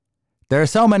There are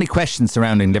so many questions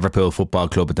surrounding Liverpool Football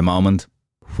Club at the moment.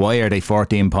 Why are they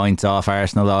 14 points off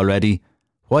Arsenal already?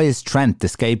 Why is Trent the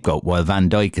scapegoat while Van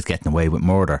Dijk is getting away with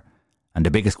murder? And the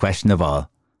biggest question of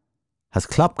all, has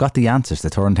Klopp got the answers to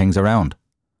turn things around?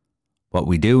 What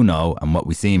we do know, and what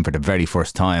we seen for the very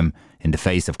first time in the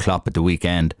face of Klopp at the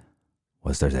weekend,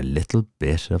 was there's a little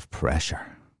bit of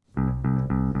pressure.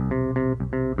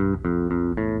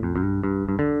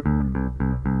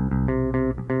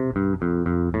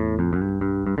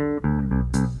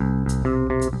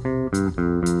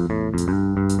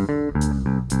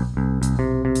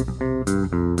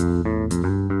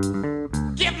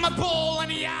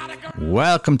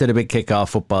 Welcome to the Big Kickoff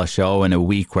Football Show in a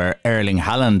week where Erling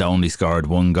Haaland only scored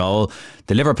one goal.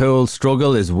 The Liverpool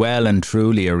struggle is well and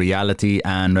truly a reality,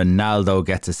 and Ronaldo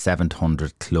gets a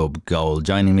 700 club goal.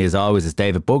 Joining me as always is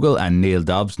David Buggle and Neal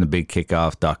Dobbs from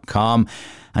thebigkickoff.com.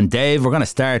 And Dave, we're going to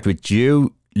start with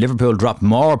you. Liverpool dropped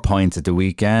more points at the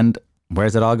weekend.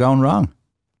 Where's it all going wrong?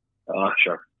 Oh,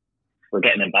 sure. We're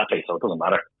getting Mbappe, so it doesn't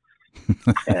matter.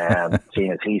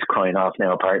 Seeing as he's crying off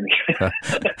now, pardon me.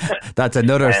 That's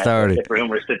another story. If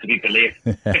rumours to be believed.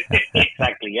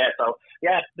 Exactly, yeah. So,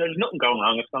 yeah, there's nothing going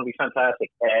wrong. It's going to be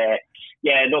fantastic.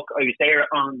 Yeah, look, I was there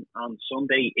on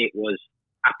Sunday. It was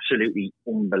absolutely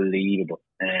unbelievable.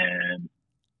 I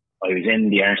was in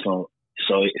the Arsenal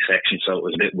section, so it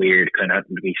was a bit weird, kind of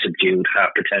having to be subdued, half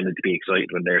pretending to be excited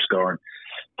when they're scoring.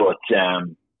 But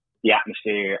the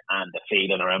atmosphere and the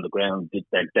feeling around the ground,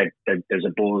 there's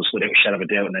a buzz without a shadow of a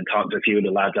doubt. And then talking to a few of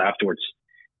the lads afterwards,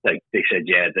 like they said,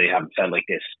 yeah, they haven't felt like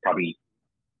this probably,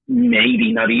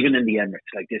 maybe not even in the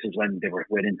Emirates. Like, this is when they were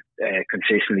winning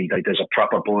consistently. Like, there's a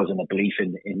proper buzz and a belief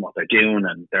in what they're doing,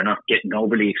 and they're not getting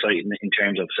overly excited in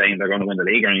terms of saying they're going to win the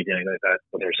league or anything like that.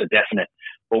 But there's a definite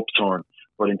upturn.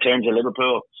 But in terms of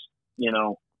Liverpool, you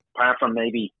know, apart from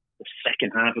maybe the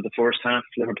second half of the first half,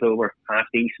 Liverpool were half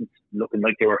decent, looking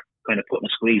like they were kind of putting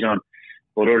a squeeze on.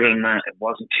 But other than that, it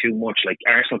wasn't too much. Like,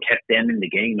 Arsenal kept them in the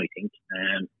game, I think.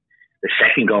 The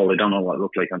second goal, I don't know what it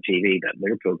looked like on TV, that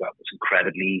Liverpool got was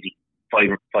incredibly easy. Five,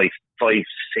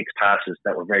 six passes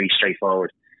that were very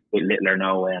straightforward with little or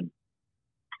no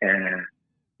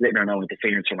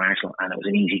interference from Arsenal, and it was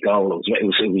an easy goal. It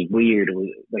was weird. It was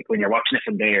like, when you're watching it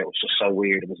from there, it was just so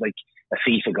weird. It was like a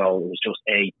FIFA goal. It was just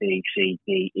A, B, C,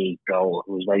 D, E goal.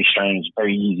 It was very strange,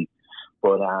 very easy.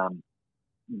 But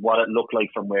what it looked like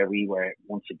from where we were,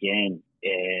 once again,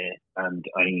 and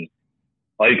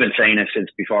I've been saying it since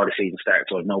before the season started,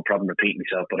 so I've no problem repeating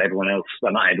myself. But everyone else,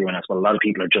 well, not everyone else, but a lot of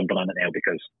people are jumping on it now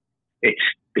because it's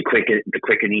the quick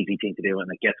and easy thing to do, and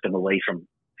it gets them away from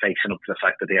facing up to the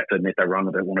fact that they have to admit they're wrong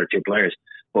about one or two players.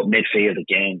 But midfield,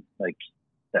 again, like,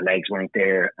 the legs weren't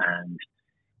there, and,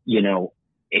 you know,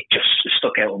 it just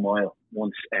stuck out a mile.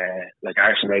 Once, like,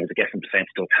 Arsenal were able to get from defence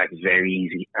to attack very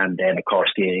easy, and then, of course,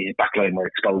 the backline were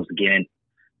exposed again.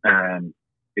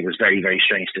 It was very, very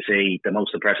strange to see. The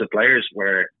most impressive players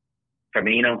were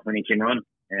Firmino when he came on.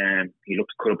 He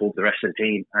looked good above the rest of the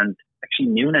team, and actually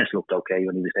Núñez looked okay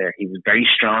when he was there. He was very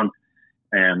strong.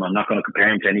 I'm not going to compare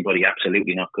him to anybody,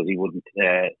 absolutely not, because he wouldn't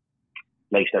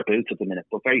lace their boots at the minute.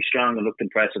 But very strong and looked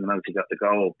impressive, and obviously got the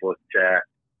goal. But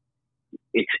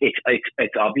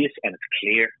it's obvious and it's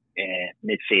clear.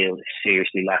 Midfield is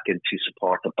seriously lacking to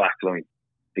support the back line,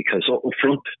 because up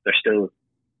front they're still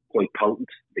quite potent.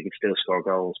 They can still score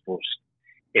goals, but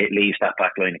it leaves that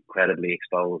back line incredibly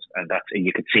exposed, and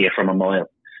you could see it from a mile,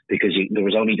 because there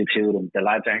was only the two of them. The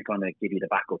lads aren't going to give you the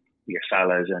backup, your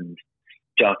Salahs and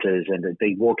Jotas, and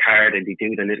they work hard and they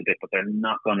do it a little bit, but they're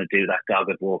not going to do that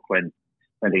dogged work when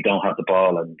they don't have the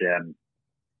ball. And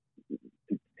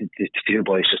the two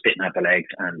boys just didn't have the legs,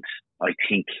 and I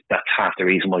think that's half the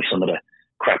reason why some of the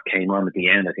crap came on at the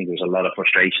end. I think there was a lot of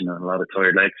frustration and a lot of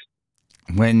tired legs.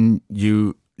 When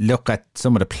you look at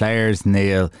some of the players,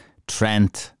 Neil,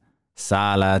 Trent,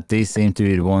 Salah, these seem to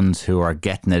be the ones who are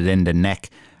getting it in the neck.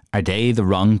 Are they the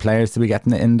wrong players to be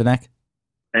getting it in the neck?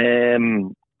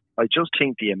 I just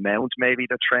think the amount maybe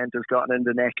that Trent has gotten in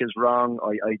the neck is wrong.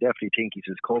 I definitely think he's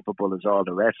as culpable as all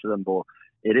the rest of them, but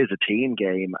it is a team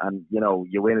game, and, you know,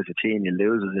 you win as a team, you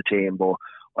lose as a team. But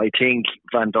I think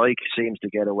Van Dijk seems to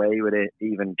get away with it.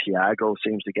 Even Thiago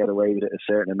seems to get away with it a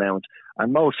certain amount.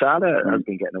 And Mo Salah has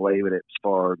been getting away with it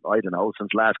for, I don't know, since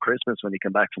last Christmas when he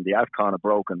came back from the AFCON, a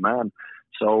broken man.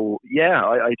 So, yeah,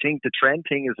 I think the Trent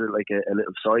thing is like a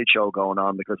little sideshow going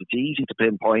on, because it's easy to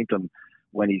pinpoint him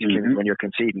when you're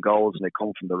conceding goals and they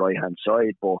come from the right-hand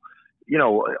side. But, you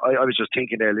know, I was just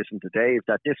thinking there, listening to Dave,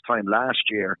 that this time last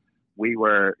year, we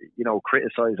were, you know,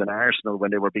 criticising Arsenal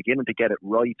when they were beginning to get it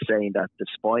right, saying that the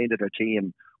spine of their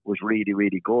team was really,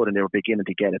 really good and they were beginning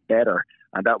to get it better.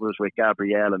 And that was with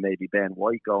Gabriel and maybe Ben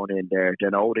White going in there.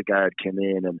 Then Odegaard came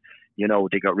in and, you know,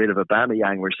 they got rid of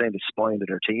Aubameyang. We're saying the spine of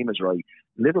their team is right.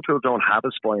 Liverpool don't have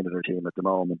a spine of their team at the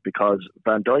moment because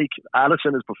Van Dijk,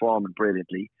 Alisson is performing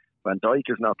brilliantly. Van Dijk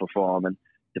is not performing.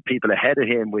 The people ahead of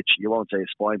him, which you won't say is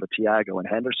spine, but Thiago and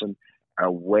Henderson are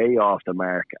way off the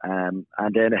mark. And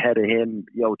then ahead of him,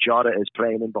 you know, Jota is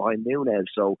playing in behind Núñez.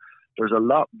 So there's a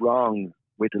lot wrong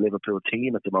with the Liverpool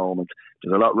team at the moment.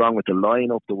 There's a lot wrong with the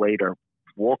lineup, the way they're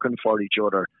working for each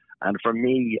other. And for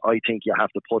me, I think you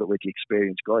have to put it with the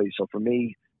experienced guys. So for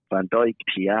me, Van Dijk,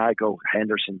 Thiago,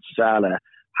 Henderson, Salah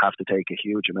have to take a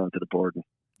huge amount of the burden.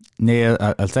 Neil,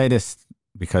 I'll say this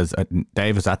because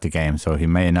Dave was at the game, so he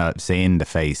may not have seen the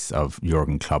face of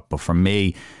Jurgen Klopp. But for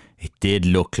me, it did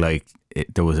look like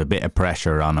there was a bit of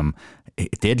pressure on him.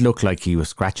 It did look like he was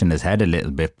scratching his head a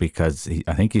little bit because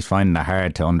I think he's finding it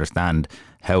hard to understand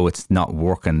how it's not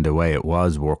working the way it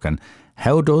was working.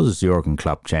 How does Jurgen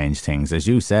Klopp change things? As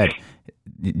you said,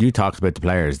 you talked about the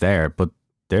players there, but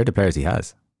they're the players he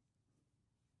has.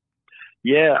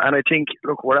 Yeah, and I think,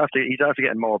 look, he's after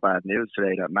getting more bad news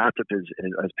today that Matip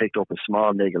has picked up a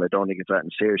small niggle. I don't think it's that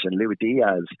serious. And Luis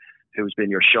Diaz, who's been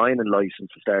your shining light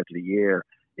since the start of the year,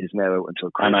 is now out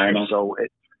until Christmas. So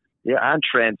and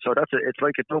Trent. So it's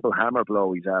like a double hammer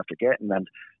blow he's after getting. And,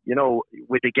 you know,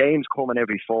 with the games coming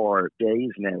every 4 days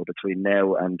now between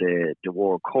now and the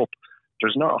World Cup,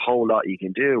 there's not a whole lot you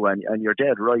can do. And you're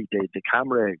dead right. The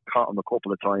camera caught him a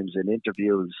couple of times in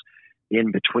interviews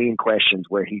in between questions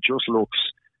where he just looks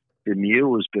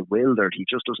bemused, bewildered. He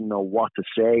just doesn't know what to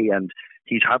say. And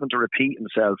he's having to repeat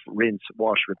himself, rinse,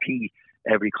 wash, repeat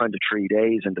every kind of 3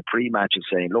 days. And the pre-match is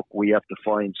saying, look, we have to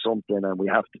find something and we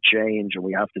have to change and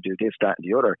we have to do this, that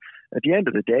and the other. At the end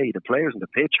of the day, the players on the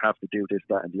pitch have to do this,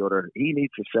 that and the other. He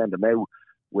needs to send them out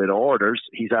with orders.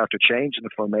 He's after changing the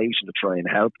formation to try and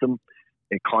help them.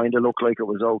 It kind of looked like it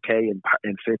was okay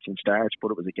in fits and starts,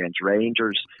 but it was against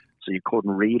Rangers. So you couldn't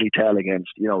really tell against,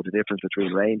 you know, the difference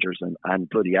between Rangers and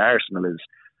bloody Arsenal is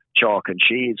chalk and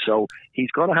cheese. So he's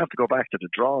going to have to go back to the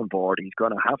drawing board. He's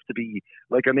going to have to be,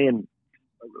 like, I mean,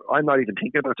 I'm not even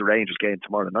thinking about the Rangers game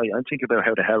tomorrow night. I'm thinking about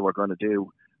how the hell we're going to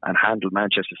do and handle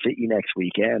Manchester City next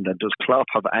weekend. And does Klopp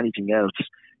have anything else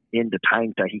in the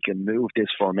tank that he can move this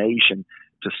formation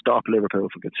to stop Liverpool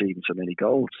from conceding so many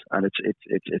goals? And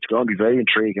it's going to be very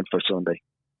intriguing for Sunday.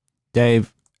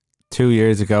 Dave, 2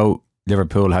 years ago,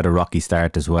 Liverpool had a rocky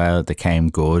start as well. They came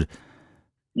good.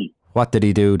 What did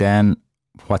he do then?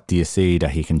 What do you see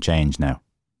that he can change now?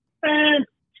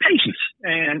 Patience.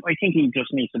 I think he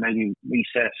just needs to maybe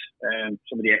reset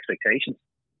some of the expectations.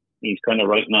 He's kind of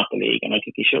writing off the league, and I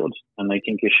think he should. And I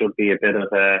think it should be a bit of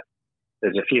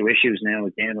there's a few issues now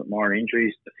again with more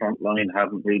injuries. The front line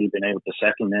haven't really been able to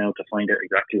settle now to find out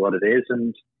exactly what it is.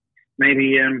 And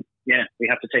maybe, we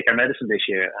have to take our medicine this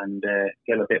year and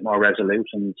get a bit more resolute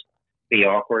and be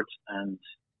awkward and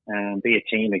be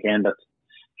a team again that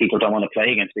people don't want to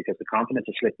play against because the confidence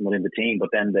is slipping within the team. But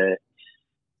then the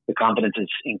confidence is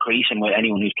increasing with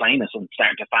anyone who's playing us and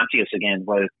starting to fancy us again.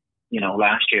 Well, you know,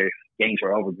 last year games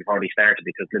were over before they started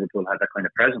because Liverpool had that kind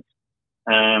of presence.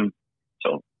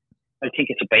 So I think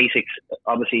it's a basics.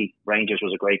 Obviously, Rangers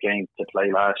was a great game to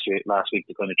play last week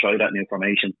to kind of try that new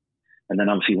formation. And then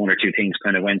obviously one or two things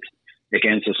kind of went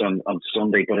against us on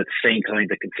Sunday. But at the same time,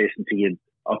 the consistency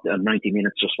of the 90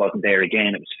 minutes just wasn't there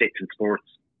again. It was fits and sports.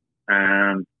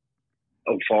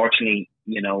 Unfortunately,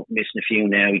 you know, missing a few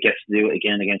now, he gets to do it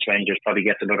again against Rangers, probably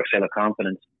gets another fill of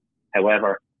confidence.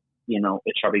 However, you know,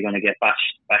 it's probably going to get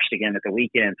bashed again at the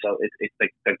weekend. So it's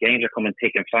like the games are coming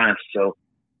thick and fast. So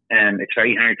it's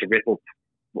very hard to rip up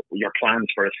your plans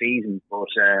for a season. But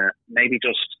maybe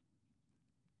just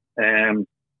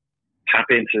tap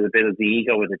into a bit of the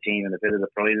ego of the team and a bit of the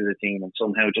pride of the team and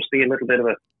somehow just be a little bit of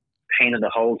a pain in the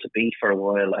hole to beat for a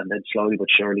while and then slowly but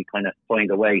surely kind of find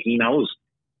a way. He knows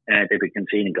they've been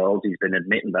conceding goals. He's been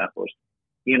admitting that. But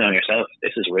you know yourself,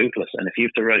 this is ruthless. And if you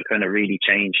have to kind of really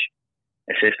change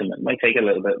a system, it might take a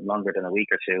little bit longer than a week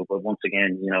or two. But once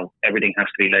again, you know, everything has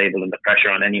to be labelled and the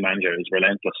pressure on any manager is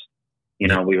relentless. You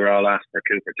know, we were all asked for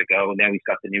Cooper to go. Now he's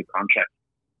got the new contract.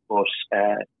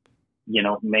 But, you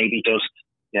know, maybe just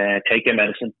take your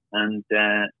medicine and,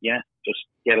 just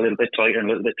get a little bit tighter and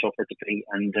a little bit tougher to beat.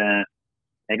 And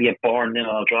maybe a boring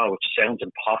 0-0 draw, which sounds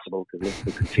impossible because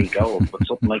Liverpool can see goals. But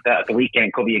something like that at the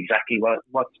weekend could be exactly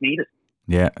what's needed.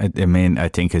 Yeah, I mean, I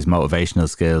think his motivational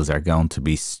skills are going to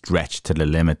be stretched to the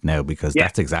limit now because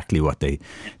that's exactly what they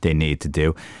need to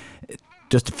do.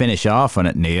 Just to finish off on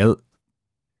it, Neil,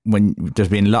 when there's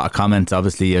been a lot of comments,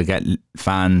 obviously you'll get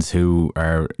fans who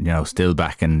are, still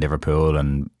backing Liverpool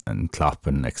and Klopp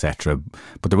and etc.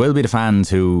 But there will be the fans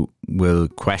who will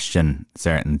question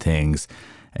certain things.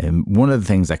 One of the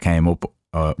things that came up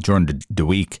during the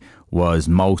week was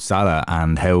Mo Salah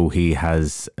and how he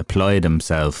has applied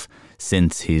himself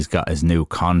since he's got his new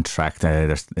contract.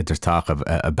 There's talk of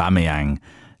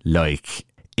Aubameyang-like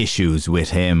issues with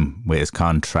him, with his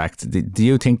contract. Do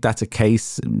you think that's a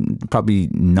case? Probably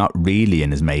not really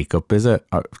in his makeup, is it?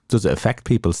 Or does it affect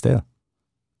people still?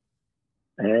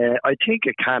 I think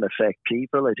it can affect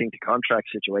people. I think the contract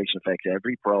situation affects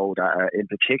every pro. In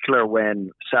particular,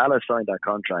 when Salah signed that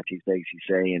contract, he's basically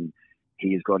saying he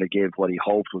is going to give what he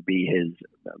hoped would be his,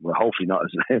 well, hopefully not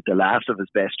the last of his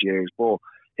best years, but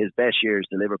his best years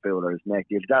to Liverpool or his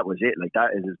next. If that was it, like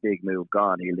that is his big move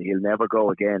gone. He'll never go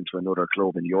again to another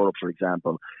club in Europe, for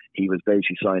example. He was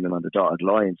basically signing on the dotted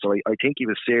line. So I think he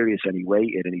was serious and he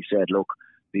waited and he said, look,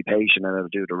 be patient and I'll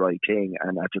do the right thing.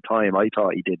 And at the time, I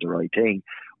thought he did the right thing.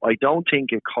 I don't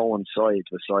think it coincides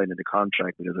with signing the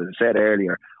contract because, as I said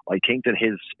earlier, I think that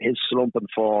his slump in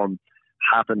form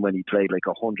happened when he played like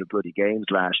 100 bloody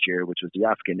games last year, which was the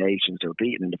African nations. They were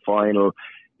beaten in the final.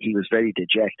 He was very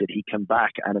dejected. He came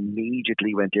back and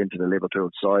immediately went into the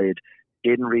Liverpool side,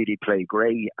 didn't really play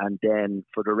great, and then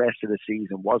for the rest of the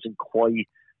season wasn't quite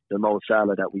the Mo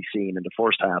Salah that we've seen in the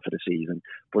first half of the season.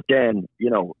 But then,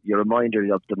 you're reminded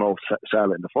of the Mo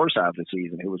Salah in the first half of the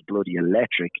season, who was bloody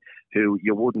electric, who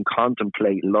you wouldn't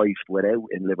contemplate life without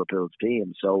in Liverpool's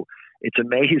team. So it's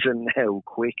amazing how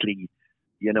quickly,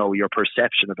 your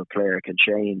perception of a player can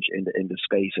change in the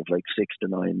space of like 6 to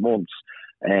 9 months.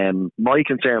 My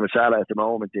concern with Salah at the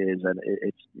moment is, and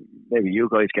it's maybe you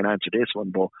guys can answer this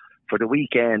one, but for the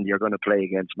weekend you're going to play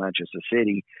against Manchester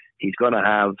City. He won't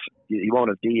have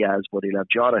Diaz, but he'll have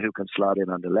Jota who can slot in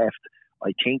on the left.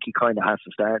 I think he kind of has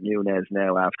to start Nunez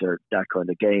now after that kind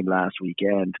of game last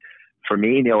weekend.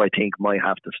 Firmino, I think, might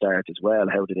have to start as well.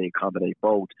 How do they accommodate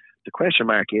both? The question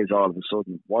mark is, all of a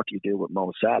sudden, what do you do with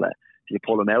Mo Salah? Do you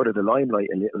pull him out of the limelight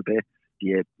a little bit? Do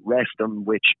you rest him,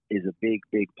 which is a big,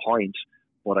 big point?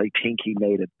 But I think he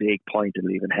made a big point in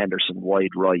leaving Henderson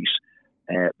wide right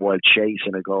while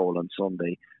chasing a goal on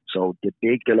Sunday. So the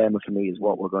big dilemma for me is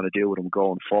what we're going to do with him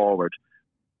going forward.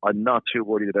 I'm not too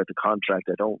worried about the contract.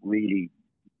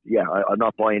 I'm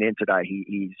not buying into that.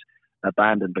 He's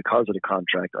abandoned because of the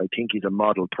contract. I think he's a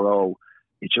model pro.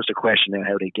 It's just a question of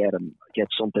how they get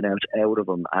something else out of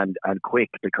him and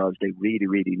quick, because they really,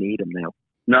 really need him now.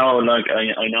 No, like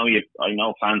I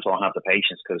know fans won't have the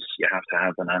patience because you have to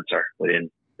have an answer within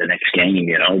the next game,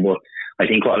 But I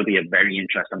think what will be a very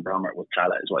interesting barometer with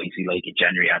Salah is what you see like in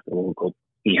January after the World Cup.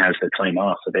 He has the time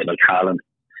off, a bit like Haaland,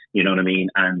 you know what I mean?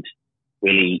 And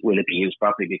will it be used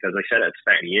properly? Because I said at the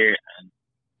start of the year, and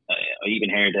I even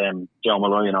heard Joe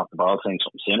Malloy off the ball saying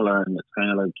something similar, and it's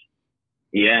kind of like,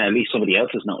 yeah, at least somebody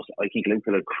else has noticed. I think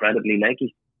Liverpool are incredibly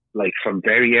leggy, like from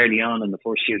very early on in the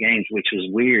first few games, which was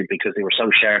weird because they were so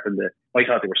sharp I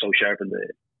thought they were so sharp in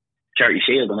the Charity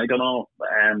Shield, and I don't know,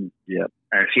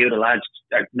 a few of the lads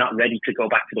are not ready to go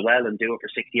back to the well and do it for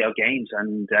 60 odd games,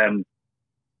 and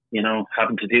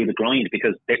having to do the grind,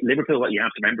 because Liverpool, what you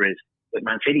have to remember is with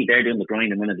Man City, they're doing the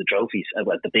grind and winning the trophies,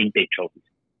 the big trophies.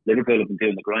 Liverpool have been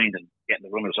doing the grind and getting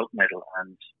the runners-up medal,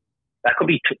 and that could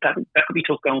be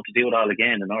tough going to do it all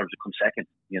again in order to come second,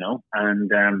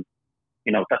 and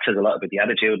that says a lot about the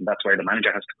attitude, and that's where the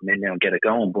manager has to come in now and get it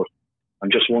going. But I'm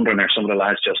just wondering, are some of the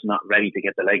lads just not ready to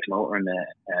get the legs motoring,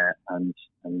 and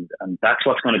that's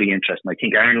what's going to be interesting. I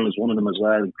think Arnold is one of them as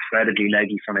well, incredibly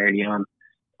leggy from early on.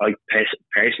 I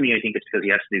personally think it's because he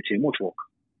has to do too much work,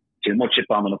 too much at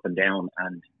bombing up and down,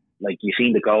 and like you've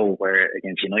seen the goal where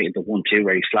against United, the 1-2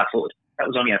 where he's flat-footed, that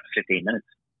was only after 15 minutes,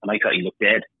 and I thought he looked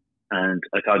dead, and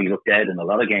I thought he looked dead in a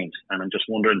lot of games, and I'm just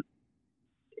wondering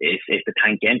if the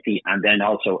tank empty, and then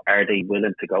also are they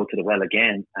willing to go to the well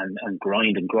again and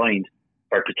grind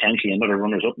for potentially another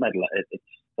runners-up medal?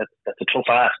 That's a tough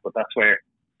ask, but that's where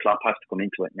Klopp has to come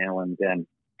into it now and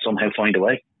somehow find a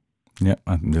way. Yeah,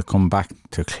 and we'll come back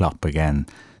to Klopp again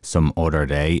some other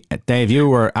day. Dave, you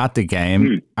were at the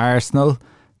game. Arsenal,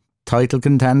 title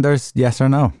contenders, yes or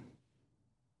no?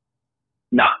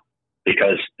 No,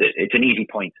 because it's an easy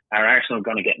point. Are Arsenal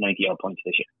going to get 90 odd points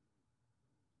this year?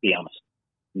 Be honest.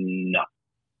 No.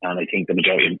 And I think the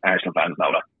majority of Arsenal fans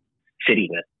know that. City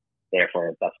will.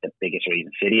 Therefore, that's the biggest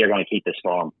reason. City are going to keep this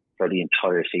form for the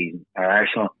entire season. Are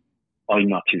Arsenal? I'm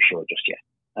not too sure just yet.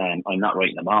 I'm not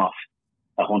writing them off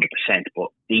 100%, but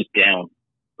deep down,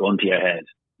 gun to your head,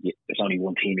 there's only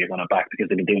one team you're going to back because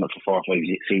they've been doing it for 4 or 5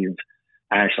 seasons.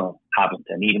 Arsenal haven't,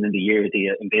 and even in the year of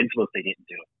the Invincibles, they didn't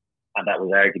do it. and that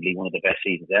was arguably one of the best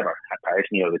seasons ever.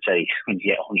 Personally, I would say when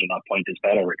you get 100 odd points, it's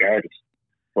better regardless.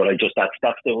 But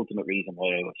that's the ultimate reason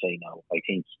why I would say no. I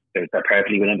think they're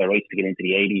perfectly within their rights to get into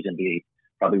the 80s and be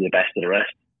probably the best of the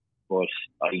rest. But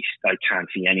I can't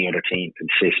see any other team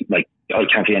consistent. Like, I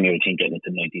can't see any other team getting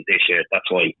into the 90s this year.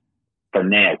 That's why, for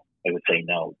now, I would say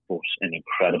no. But an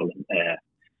incredible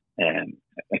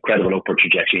upward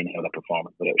trajectory in how they're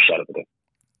performing, without a shadow of a doubt.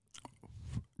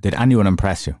 Did anyone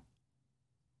impress you?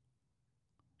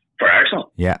 For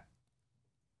Arsenal? Yeah.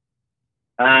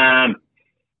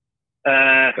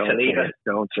 Saliba.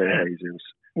 Don't say Jesus.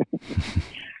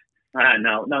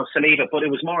 No, Saliba. But it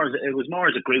was more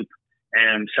as a group.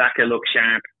 Saka looked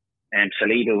sharp, and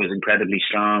Saliba was incredibly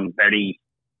strong. Very,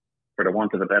 for the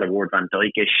want of a better word, Van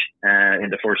Dijk-ish in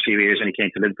the first few years when he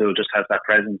came to Liverpool. Just has that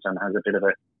presence and has a bit of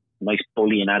a nice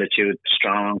bullying attitude.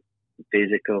 Strong,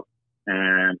 physical.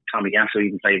 Tommy Yasu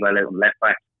even played well out on left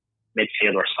back.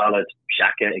 Midfield were solid.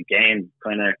 Xhaka again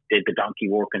kind of did the donkey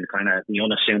work and kind of the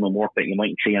unassuming work that you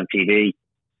might see on TV.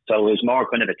 So it was more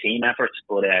kind of a team effort.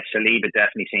 But Saliba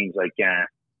definitely seems like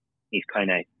he's kind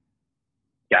of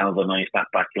galvanised that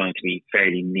back line to be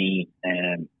fairly mean.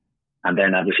 And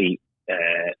then obviously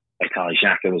I thought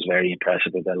Xhaka was very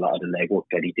impressive with a lot of the legwork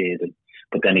that he did.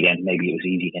 But then again, maybe it was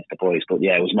easy against the boys. But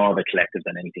yeah, it was more of a collective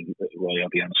than anything, Roy, I'll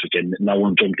be honest with you. No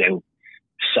one jumped out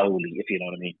solely, if you know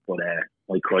what I mean. But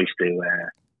my Christ, do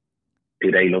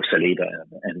they love Saliba?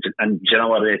 And do you know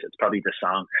what it is? It's probably the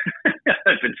song.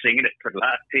 I've been singing it for the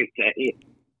last 2 days.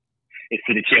 It's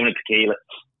to the tune of Tequila.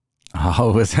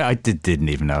 Oh, I didn't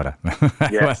even know that.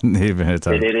 Yeah. I wasn't even at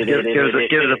all. Give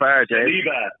us a bar, Dave.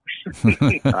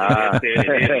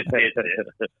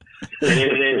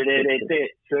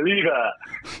 Saliba.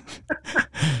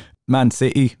 Man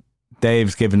City,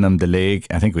 Dave's given them the league.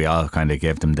 I think we all kind of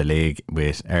gave them the league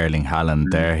with Erling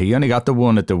Haaland there. He only got the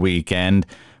one at the weekend,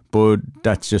 but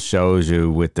that just shows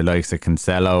you with the likes of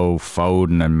Cancelo,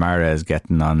 Foden and Mahrez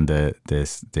getting on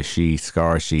the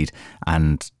score sheet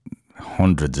and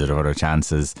hundreds of other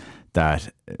chances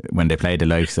that when they play the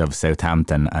likes of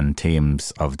Southampton and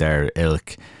teams of their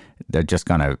ilk, they're just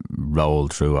going to roll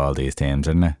through all these teams,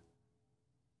 aren't they?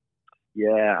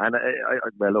 Yeah, and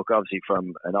well, look, obviously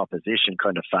from an opposition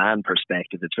kind of fan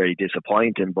perspective, it's very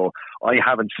disappointing. But I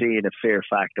haven't seen a fear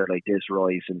factor like this,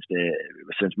 Roy, since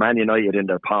Man United in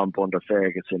their pomp under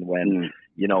Ferguson, when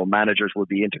you know managers would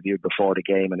be interviewed before the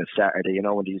game on a Saturday. You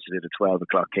know, when they used to do the 12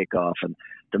 o'clock kickoff, and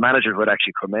the managers would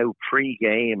actually come out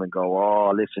pre-game and go,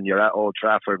 "Oh, listen, you're at Old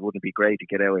Trafford. Wouldn't it be great to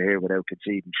get out of here without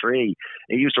conceding 3?"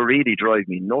 It used to really drive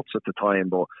me nuts at the time,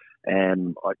 but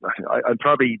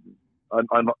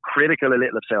I'm critical a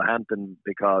little of Southampton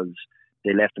because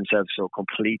they left themselves so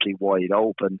completely wide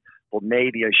open. But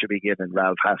maybe I should be giving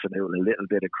Ralph Hasenhüttl a little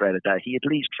bit of credit that he at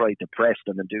least tried to press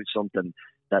them and do something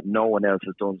that no one else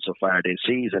has done so far this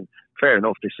season. Fair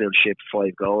enough, they still shipped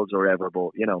 5 goals or whatever,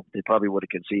 but you know they probably would have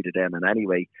conceded them in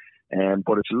anyway.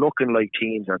 But it's looking like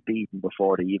teams are beaten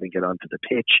before they even get onto the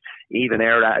pitch. Even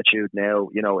our attitude now,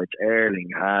 you know, it's Erling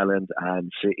Haaland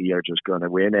and City are just going to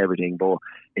win everything. But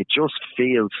it just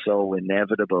feels so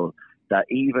inevitable that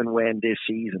even when this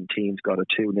season teams got a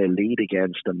 2-0 lead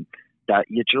against them, that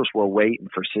you just were waiting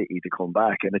for City to come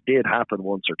back. And it did happen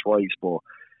once or twice, but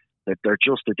they're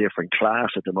just a different class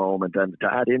at the moment. And to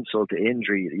add insult to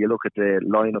injury, you look at the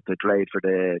lineup they played for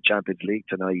the Champions League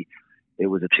tonight. It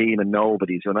was a team of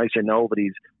nobodies. When I say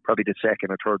nobodies, probably the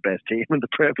second or third best team in the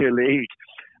Premier League.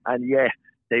 And yeah,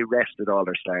 they rested all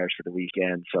their stars for the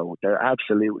weekend. So they're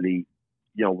absolutely,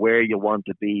 you know, where you want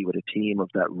to be with a team of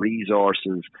that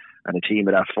resources and a team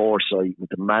of that foresight with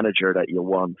the manager that you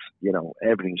want. You know,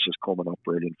 everything's just coming up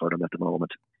brilliant for them at the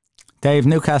moment. Dave,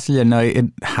 Newcastle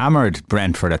United hammered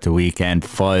Brentford at the weekend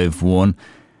 5-1.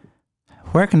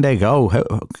 Where can they go?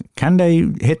 Can they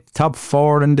hit top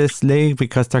 4 in this league?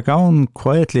 Because they're going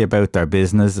quietly about their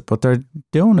business, but they're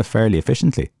doing it fairly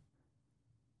efficiently.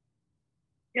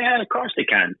 Yeah, of course they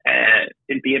can.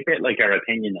 It'd be a bit like our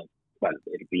opinion of, well,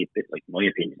 it'd be a bit like my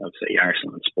opinion of, say,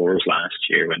 Arsenal and Spurs last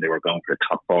year when they were going for the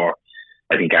top 4.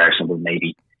 I think Arsenal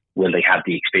will they have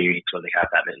the experience? Will they have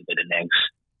that little bit of nous?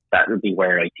 That would be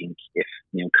where I think if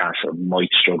Newcastle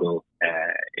might struggle,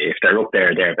 if they're up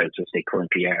thereabouts as they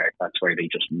currently are, that's where they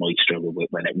just might struggle with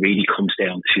when it really comes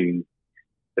down to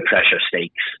the pressure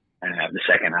stakes the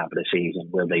second half of the season.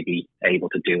 Will they be able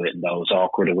to do it in those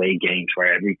awkward away games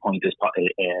where every point is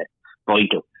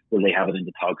vital? Will they have it in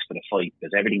the togs for the fight?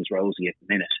 Because everything's rosy at the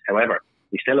minute. However,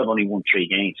 they still have only won 3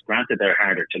 games. Granted, they're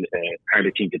harder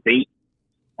team to beat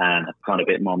and have gone a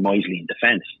bit more miserly in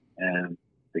defence.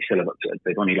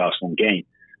 They've only lost 1 game.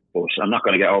 But I'm not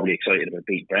going to get overly excited about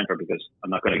beating Brentford, because I'm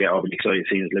not going to get overly excited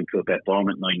seeing as Liverpool bet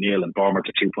Bournemouth 9-0 and Bournemouth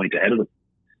are 2 points ahead of them.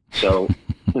 So,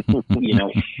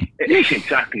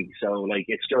 exactly. So, like,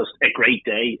 it's just a great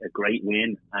day, a great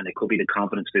win, and it could be the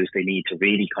confidence boost they need to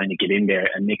really kind of get in there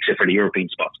and mix it for the European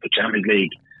spots. But Champions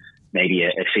League, maybe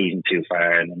a season too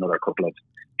far, and another couple of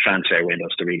transfer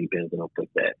windows to really build it up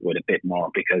with a bit more,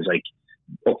 because, like,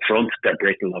 up front, they're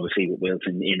brittle, obviously, with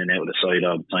Wilson in and out of the side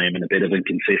all the time, and a bit of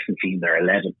inconsistency in their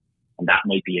 11, and that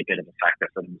might be a bit of a factor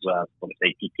for them as well. But if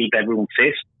they keep everyone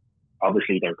fit,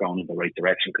 obviously they're going in the right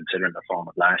direction considering their form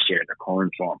of last year, their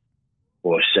current form.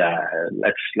 But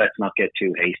let's not get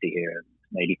too hasty here and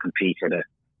maybe compete for the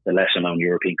lesser known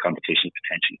European competition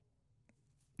potentially.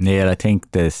 Neil, I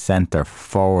think the centre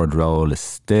forward role is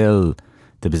still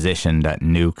the position that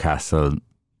Newcastle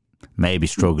may be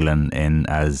struggling in,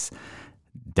 as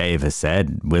Dave has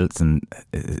said. Wilson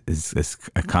is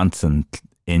a constant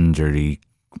injury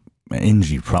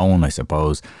prone, I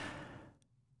suppose.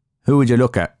 Who would you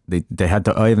look at? They had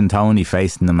Ivan Toney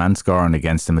facing the man scoring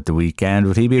against them at the weekend.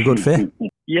 Would he be a good fit?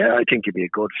 Yeah, I think he'd be a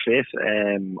good fit.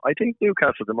 I think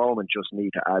Newcastle at the moment just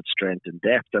need to add strength and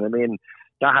depth. And I mean,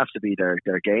 that has to be their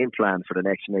game plan for the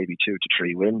next maybe 2 to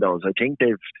 3 windows. I think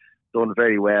they've done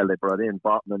very well. They brought in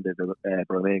Botman, they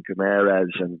brought in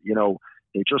Guimaraes, and,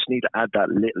 they just need to add that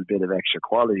little bit of extra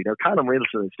quality. Now, Callum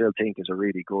Wilson I still think is a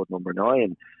really good number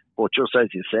 9, but just as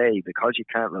you say, because you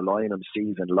can't rely on him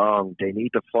season long, they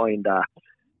need to find that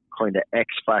kind of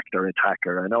X-factor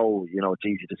attacker. I know, it's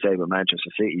easy to say about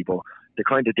Manchester City, but the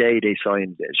kind of day they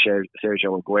signed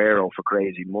Sergio Aguero for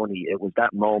crazy money, it was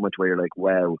that moment where you're like,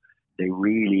 wow, they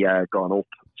really are gone up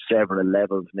several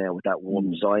levels now with that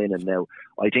one signing. Now,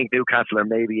 I think Newcastle are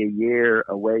maybe a year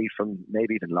away from,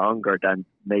 maybe even longer, than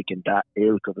making that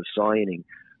ilk of a signing.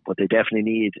 But they definitely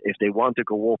need, if they want to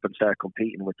go up and start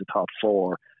competing with the top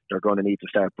 4, they're going to need to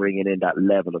start bringing in that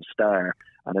level of star.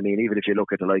 And I mean, even if you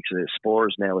look at the likes of the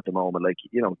Spurs now at the moment, like,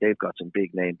 they've got some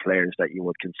big name players that you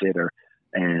would consider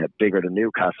bigger than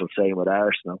Newcastle, same with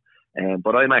Arsenal.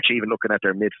 But I'm actually even looking at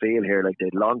their midfield here, like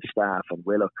they'd Longstaff and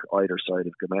Willock either side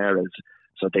of Guimaraes.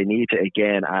 So they need to,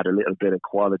 again, add a little bit of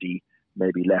quality,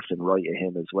 maybe left and right of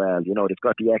him as well. They've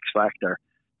got the X factor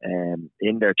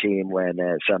in their team when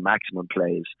Sam Maximin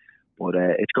plays. But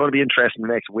it's going to be interesting the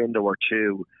next window or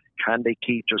two. Can they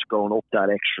keep just going up that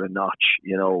extra notch?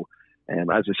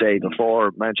 As I say,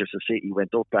 before Manchester City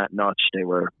went up that notch, they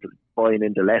were buying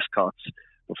into less cots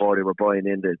before they were buying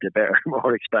into the better,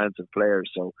 more expensive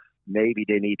players. So maybe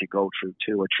they need to go through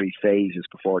 2 or 3 phases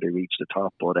before they reach the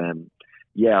top. But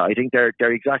yeah, I think they're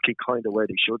exactly kind of where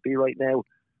they should be right now,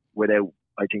 without,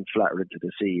 I think, flattering to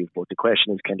deceive. But the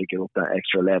question is, can they get up that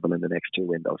extra level in the next 2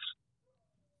 windows?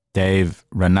 Dave,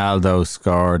 Ronaldo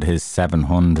scored his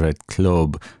 700th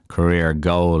club career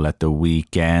goal at the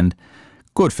weekend.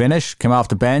 Good finish, came off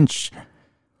the bench,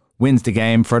 wins the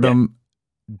game for them.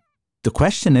 The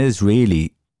question is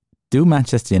really, do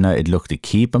Manchester United look to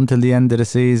keep him till the end of the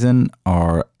season,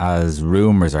 or, as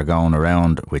rumours are going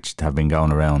around, which have been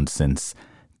going around since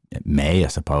May, I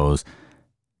suppose,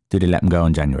 do they let him go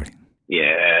in January?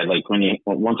 Yeah, like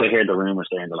once I heard the rumours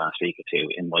there in the last week or two,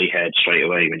 in my head straight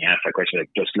away, when you ask that question, like,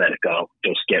 just let it go,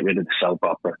 just get rid of the soap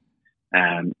opera,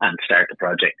 and start the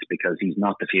project, because he's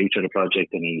not the future of the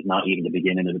project, and he's not even the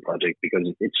beginning of the project, because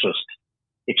it's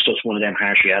just one of them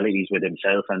harsh realities with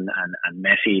himself and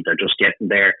Messi. They're just getting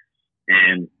there.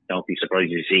 And don't be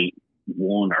surprised to see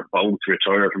one or both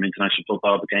retire from international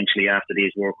football potentially after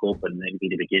this World Cup, and maybe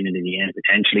the beginning and the end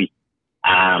potentially.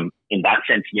 In that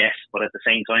sense, yes, but at the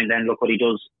same time, then look what he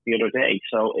does the other day.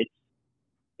 So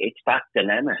it's that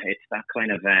dilemma. It's that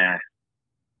kind of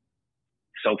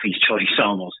Sophie's choice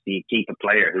almost. Do you keep a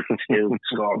player who can still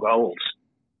score goals,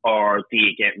 or do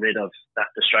you get rid of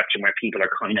that distraction where people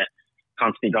are kind of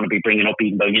constantly going to be bringing up,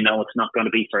 even though it's not going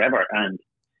to be forever? And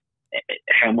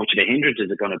how much of a hindrance is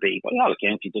it going to be? By all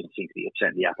accounts, he doesn't seem to be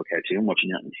upsetting the apple cart too much.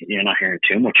 You're not hearing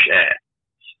too much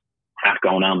crap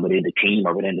going on within the team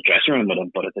or within the dressing room with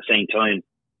him. But at the same time,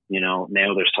 now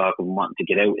there's talk of him wanting to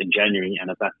get out in January. And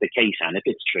if that's the case, and if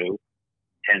it's true,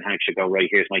 Ten Hag should go, right,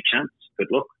 here's my chance. Good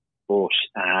luck. But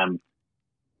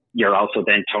you're also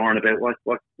then torn about what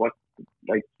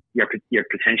like you're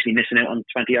potentially missing out on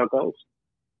 20 odd goals.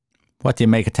 What do you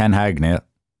make of Ten Hag, Neil?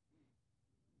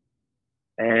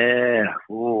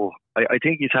 I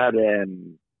think he's had the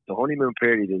honeymoon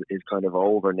period is kind of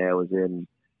over now, as in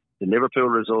the Liverpool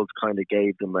results kind of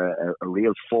gave them a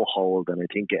real foothold, and I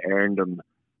think it earned them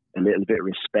a little bit of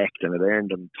respect, and it earned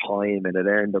them time, and it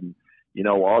earned them,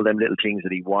 all them little things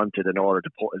that he wanted in order to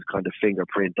put his kind of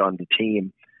fingerprint on the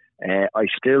team. I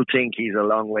still think he's a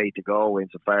long way to go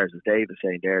insofar as Dave is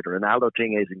saying there. The Ronaldo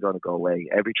thing isn't going to go away.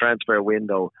 Every transfer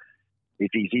window,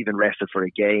 if he's even rested for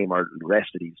a game or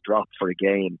he's dropped for a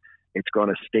game, it's going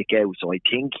to stick out. So I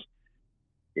think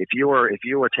if you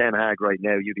were Ten Hag right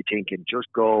now, you'd be thinking, just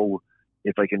go.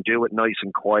 If I can do it nice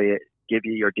and quiet, give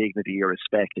you your dignity, your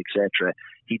respect, etc.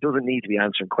 He doesn't need to be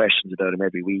answering questions about him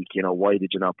every week. Why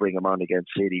did you not bring him on against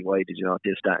City? Why did you not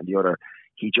this, that, and the other?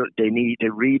 They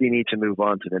really need to move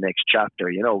on to the next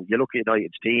chapter. You look at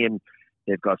United's team.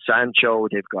 They've got Sancho,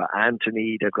 they've got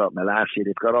Anthony, they've got Malacia,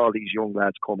 they've got all these young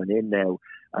lads coming in now,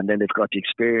 and then they've got the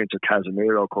experience of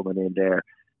Casemiro coming in there.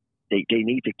 They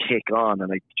need to kick on,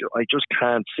 and I just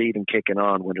can't see them kicking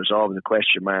on when there's always a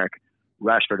question mark: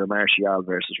 Rashford or Martial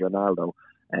versus Ronaldo.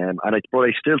 But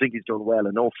I still think he's done well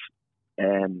enough.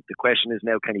 The question is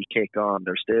now, can he kick on?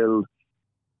 They're still,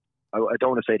 I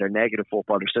don't want to say they're negative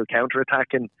football, they're still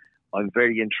counter-attacking. I'm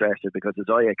very interested because his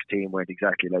Ajax team weren't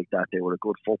exactly like that. They were a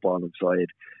good footballing side.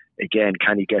 Again,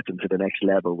 can he get them to the next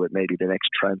level with maybe the next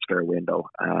transfer window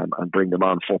and bring them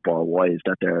on football-wise,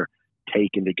 that they're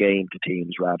taking the game to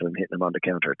teams rather than hitting them on the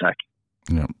counter-attack?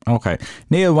 Yeah. Okay.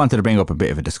 Neil wanted to bring up a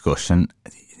bit of a discussion.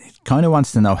 He kind of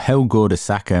wants to know how good is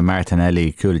Saka,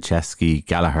 Martinelli, Kulusevski,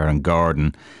 Gallagher and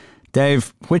Gordon.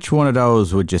 Dave, which one of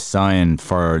those would you sign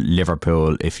for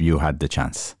Liverpool if you had the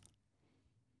chance?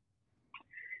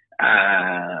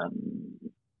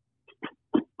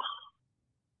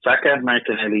 Saka,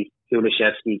 Martinelli,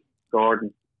 Kulusevski,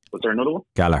 Gordon. Was there another one?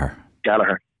 Gallagher.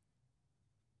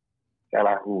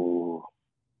 Ooh.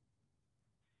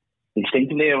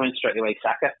 Instinctively, I went straight away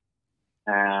Saka,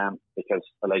 because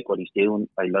I like what he's doing.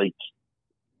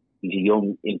 He's a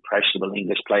young, impressionable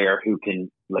English player who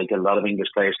can, like a lot of English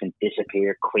players, can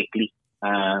disappear quickly,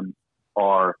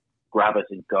 or grab it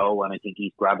and go. And I think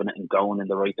he's grabbing it and going in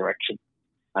the right direction,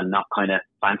 and not kind of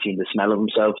fancying the smell of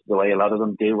himself the way a lot of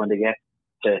them do when they get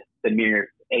to the mere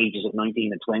ages of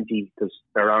 19 and 20, because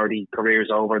they're already careers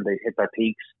over and they've hit their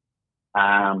peaks.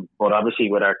 But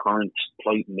obviously with our current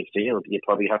plight in midfield, I'd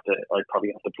probably have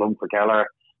to plumb for Gallagher.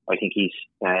 I think he's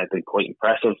been quite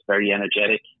impressive, very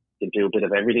energetic, can do a bit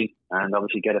of everything, and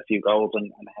obviously get a few goals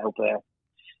and help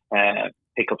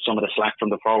pick up some of the slack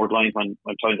from the forward line when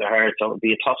times are hard. So it would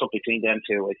be a toss-up between them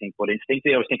two, I think. But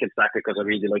instinctively, I was thinking Saka because I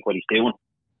really like what he's doing.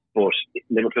 But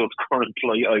Liverpool's current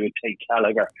plight, I would take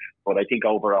Gallagher. But I think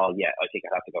overall, yeah, I think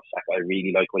I'd have to go Saka. I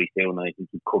really like what he's doing, and I think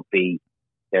he could be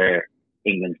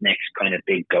England's next kind of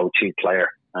big go-to player,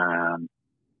 and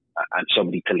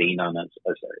somebody to lean on as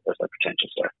their potential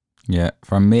star. Yeah,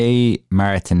 for me,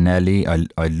 Martinelli,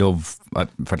 I love,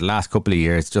 for the last couple of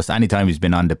years, just anytime he's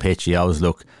been on the pitch, he always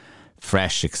look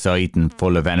fresh, exciting,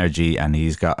 full of energy, and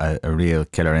he's got a real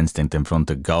killer instinct in front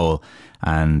of goal.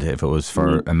 And if it was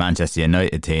for a Manchester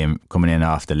United team coming in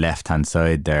off the left-hand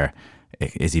side there,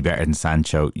 is he better than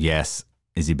Sancho? Yes.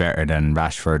 Is he better than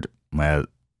Rashford? Well,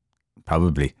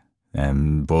 probably.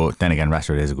 But then again,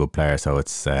 Rashford is a good player, so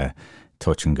it's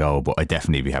touch and go. But I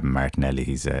definitely be having Martinelli.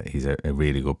 He's a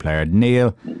really good player.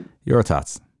 Neil, your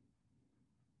thoughts?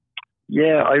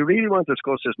 Yeah, I really want to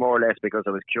discuss this more or less because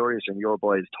I was curious in your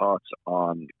boys' thoughts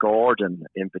on Gordon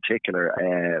in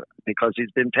particular, because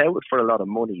he's been touted for a lot of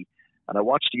money. And I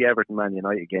watched the Everton Man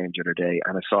United game the other day,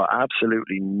 and I saw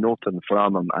absolutely nothing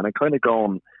from him. And I'm kind of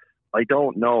going, I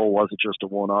don't know, was it just a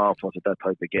one-off? Was it that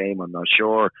type of game? I'm not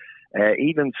sure.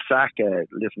 Even Saka,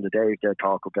 listen to Dave there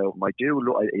talk about him. I do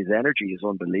look, his energy is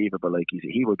unbelievable. Like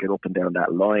he will get up and down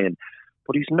that line,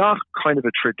 but he's not kind of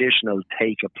a traditional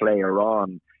take a player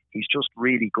on. He's just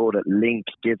really good at link,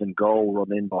 give and go,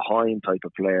 run in behind type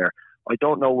of player. I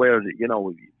don't know where,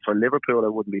 for Liverpool, I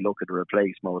wouldn't be looking to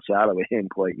replace Mo Salah with him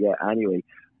quite yet anyway.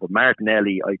 But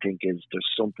Martinelli, I think, there's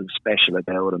something special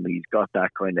about him. He's got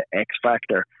that kind of X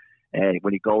factor.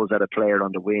 When he goes at a player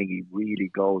on the wing, he really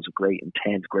goes with great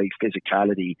intent, great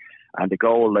physicality. And the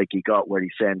goal like he got where he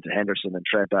sent Henderson and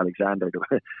Trent Alexander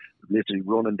literally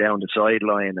running down the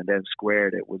sideline and then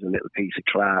squared it was a little piece of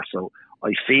class. So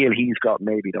I feel he's got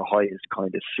maybe the highest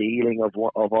kind of ceiling of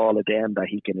all of them, that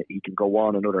he can go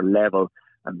on another level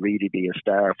and really be a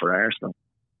star for Arsenal.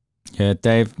 Yeah,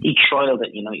 Dave. He trialled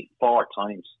at United 4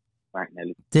 times,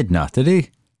 Martinelli. Did he?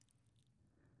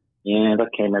 Yeah,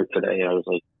 that came out today. I was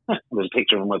like, there's a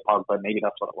picture of him with Pogba. Maybe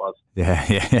that's what it was. Yeah.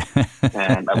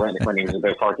 When he was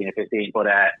about 14 or 15. But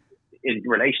in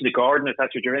relation to Gordon, if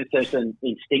that's what you're interested in,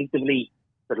 instinctively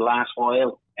for the last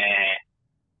while,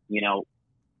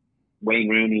 Wayne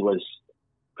Rooney was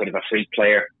kind of a freak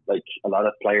player, like a lot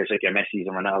of players like your Messis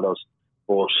and Ronaldos.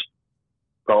 But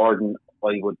Gordon,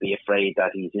 I would be afraid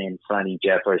that he's in Franny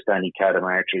Jeffers, Danny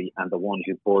Cadamartri, and the one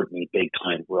who bored me big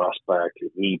time, Ross Barkley.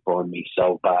 He bored me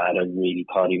so bad. I really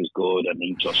thought he was good, and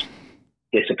he just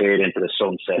disappeared into the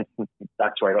sunset.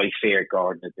 That's where I fear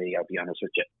Gordon would be, I'll be honest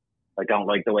with you. I don't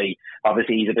like the way,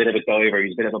 obviously he's a bit of a diver,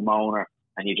 he's a bit of a moaner,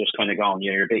 and you're just kind of going,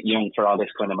 you're a bit young for all this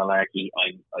kind of malarkey.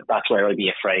 That's where I'd be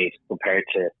afraid compared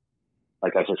to,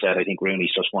 like as I said, I think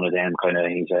Rooney's just one of them kind of,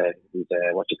 he's a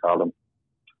what do you call him?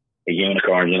 A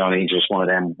unicorn, you know, he's just one of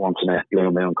them once in a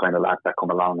blue moon kind of lads that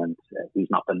come along, and he's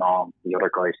not the norm. The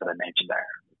other guys that I mentioned there,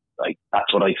 like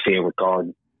that's what I fear with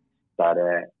Gordon, that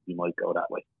he might go that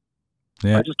way.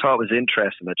 Yeah. I just thought it was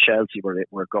interesting that Chelsea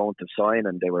were going to sign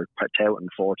and they were touting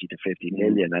 40 to 50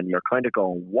 million, and you're kind of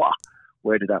going, what?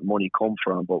 Where did that money come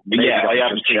from? But maybe I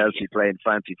haven't Chelsea playing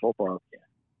fancy football.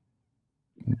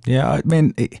 Yeah, I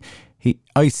mean,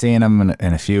 I've seen him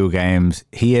in a few games.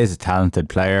 He is a talented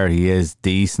player. He is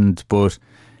decent, but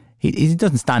he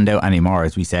doesn't stand out anymore,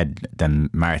 as we said, than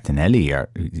Martinelli. Or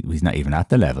he's not even at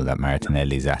the level that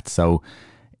Martinelli's at. So,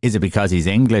 is it because he's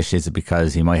English? Is it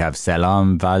because he might have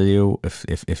sell-on value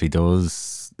if he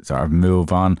does sort of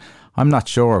move on? I'm not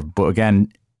sure. But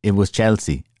again, it was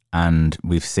Chelsea, and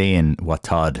we've seen what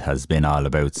Todd has been all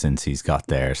about since he's got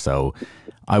there. So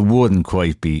I wouldn't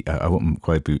quite be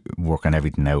working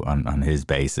everything out on his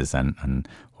basis and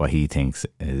what he thinks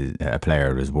a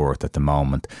player is worth at the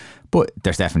moment. But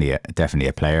there's definitely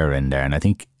a player in there, and I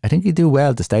think he'd do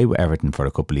well to stay with Everton for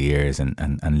a couple of years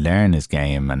and learn his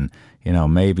game, and you know,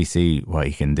 maybe see what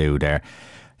he can do there.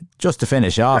 Just to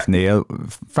finish off, Neil,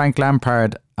 Frank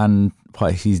Lampard and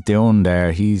what he's doing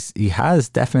there, he has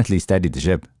definitely steadied the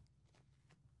ship.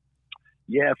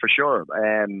 Yeah, for sure.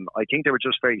 I think they were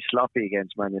just very sloppy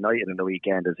against Man United in the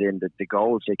weekend, as in the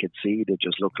goals they could see, they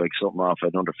just looked like something off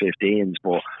at under 15s.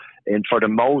 But for the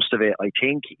most of it, I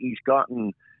think he's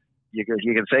gotten, you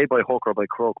can say by hook or by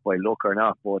crook, by luck or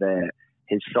not, but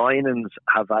his signings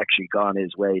have actually gone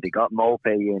his way. They got Mope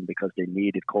in because they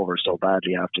needed cover so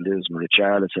badly after losing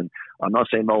Richarlison. I'm not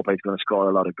saying Mope's going to score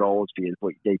a lot of goals for you,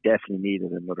 but they definitely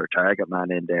needed another target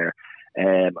man in there.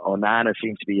 Onana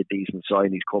seems to be a decent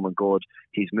sign. He's coming good.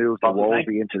 He's moved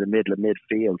Iwobi into the middle of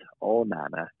midfield.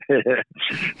 Onana.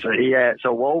 So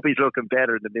Iwobi's looking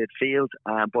better in the midfield.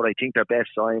 But I think their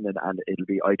best signing, and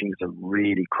I think it's a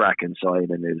really cracking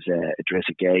signing, is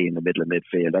Idrissa Gueye in the middle of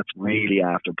midfield. That's really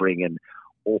after bringing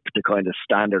up the kind of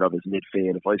standard of his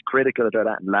midfield. If I was critical about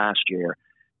that last year,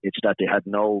 it's that they had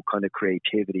no kind of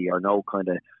creativity or no kind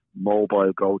of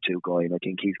mobile go-to guy, and I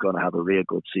think he's going to have a real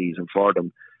good season for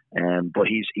them. But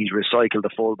he's recycled the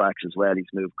fullbacks as well. He's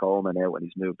moved Coleman out and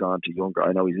he's moved on to younger.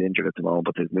 I know he's injured at the moment,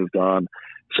 but he's moved on.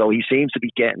 So he seems to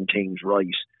be getting things right.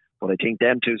 But I think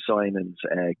them two signings,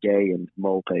 Gueye and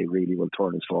Mope, really will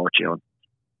turn his fortune.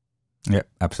 Yeah,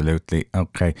 absolutely.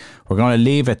 Okay, we're going to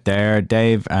leave it there.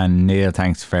 Dave and Neil,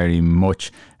 thanks very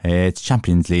much. It's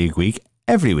Champions League week.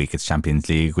 Every week it's Champions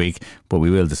League week, but we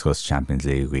will discuss Champions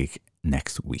League week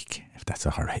next week, if that's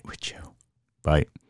all right with you. Bye.